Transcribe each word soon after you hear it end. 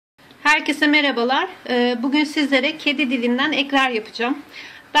Herkese merhabalar. Bugün sizlere kedi dilinden ekler yapacağım.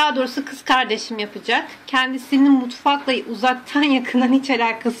 Daha doğrusu kız kardeşim yapacak. Kendisinin mutfakla uzaktan yakından hiç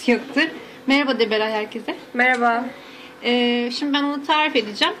alakası yoktur. Merhaba de Beray herkese. Merhaba. Şimdi ben onu tarif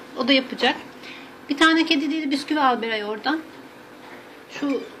edeceğim. O da yapacak. Bir tane kedi dili bisküvi al Beray oradan.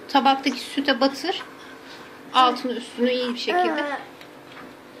 Şu tabaktaki süte batır. Altını üstünü iyi bir şekilde.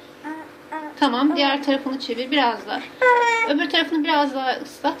 Tamam. Diğer tarafını çevir. Biraz daha. Öbür tarafını biraz daha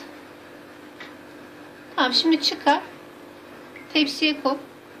ıslat. Tamam. Şimdi çıkar. Tepsiye koy.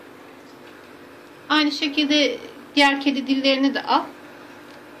 Aynı şekilde diğer kedi dillerini de al.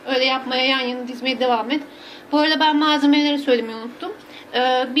 Öyle yapmaya yan yana dizmeye devam et. Bu arada ben malzemeleri söylemeyi unuttum.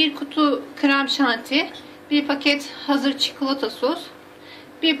 Bir kutu krem şanti, bir paket hazır çikolata sos,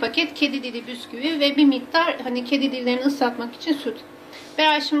 bir paket kedi dili bisküvi ve bir miktar hani kedi dillerini ıslatmak için süt.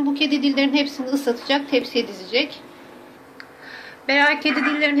 Beray şimdi bu kedi dillerin hepsini ıslatacak, tepsiye dizecek. Beray kedi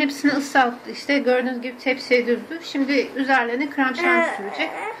dillerin hepsini ıslattı. İşte gördüğünüz gibi tepsiye düzdü. Şimdi üzerlerine krem şanti sürecek.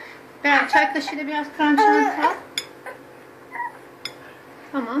 Beray çay kaşığıyla biraz krem şanti al.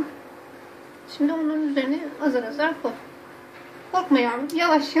 Tamam. Şimdi onun üzerine azar azar koy. Korkma yavrum.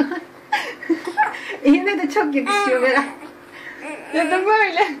 Yavaş yavaş. Eline de çok yakışıyor Beray. Ya da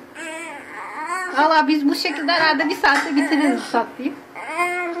böyle. Valla biz bu şekilde herhalde bir saatte bitiririz bu tatlıyı.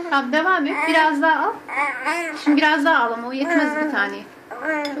 Tamam devam et. Biraz daha al. Şimdi biraz daha al ama o yetmez bir taneye.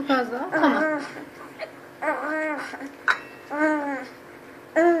 Çok az daha. Tamam.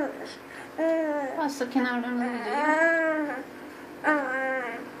 Pasta kenarlarını alacağım.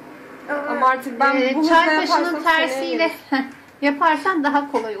 Ama artık ben bunu çay kaşığının tersiyle yaparsan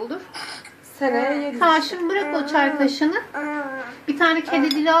daha kolay olur. Seneye yedim. Tamam şimdi bırak o çay kaşığını. Bir tane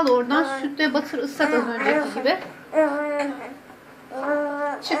kedi dili al oradan. Sütle batır ıslat az önceki gibi.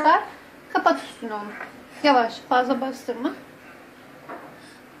 Çıkar. Kapat üstünü onu. Yavaş fazla bastırma.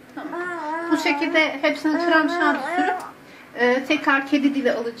 Tamam. Bu şekilde hepsini krem şanti sürüp tekrar kedi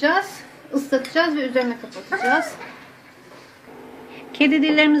dili alacağız. Islatacağız ve üzerine kapatacağız. Kedi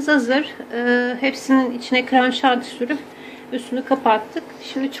dillerimiz hazır. Hepsinin içine krem şanti sürüp üstünü kapattık.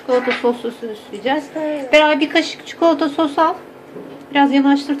 Şimdi çikolata soslu süsleyeceğiz. Beray bir kaşık çikolata sos al. Biraz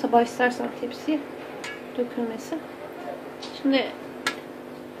yanaştır tabağı istersen tepsiye. Dökülmesin. Şimdi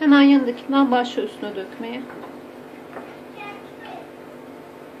hemen yanındakinden başla üstüne dökmeye.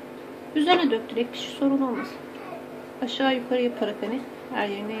 Üzerine dök direkt, bir şey sorun olmaz. Aşağı yukarı yaparak hani her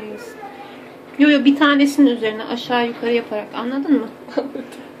yerine yayılsın. Yo bir tanesinin üzerine aşağı yukarı yaparak, anladın mı? Anladım.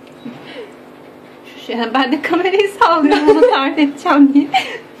 Şu şey, ben de kamerayı sağlıyorum bunu tarif edeceğim diye.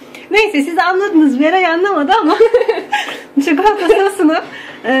 Neyse siz anladınız. Beray anlamadı ama çikolata sosunu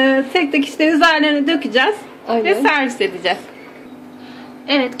tek tek işte üzerlerine dökeceğiz. Aynen. Ve servis edeceğiz.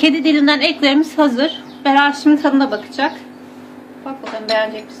 Evet, kedi dilinden eklerimiz hazır. Beray şimdi tadına bakacak. Bak bakalım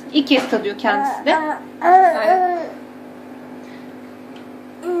beğenecek misin? İlk kez tadıyor kendisi de. Aynen.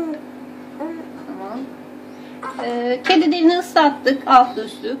 Kedi dilini ıslattık altlı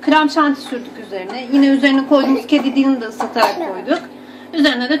üstü. Krem şanti sürdük üzerine. Yine üzerine koyduğumuz kedi dilini de ıslatarak koyduk.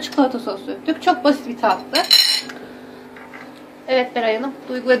 Üzerine de çikolata sos döktük. Çok basit bir tatlı. Evet Beray Hanım,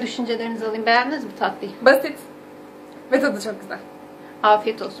 duygu ve düşüncelerinizi alayım. Beğendiniz mi tatlıyı? Basit. Ve tadı çok güzel.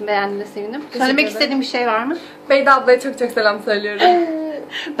 Afiyet olsun. Beğendiğine sevindim. Söylemek istediğim bir şey var mı? Beyda ablaya çok çok selam söylüyorum.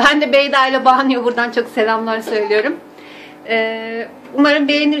 Ben de Beyda ile Banu'ya buradan çok selamlar söylüyorum. Umarım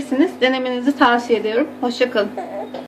beğenirsiniz. Denemenizi tavsiye ediyorum. Hoşça kalın.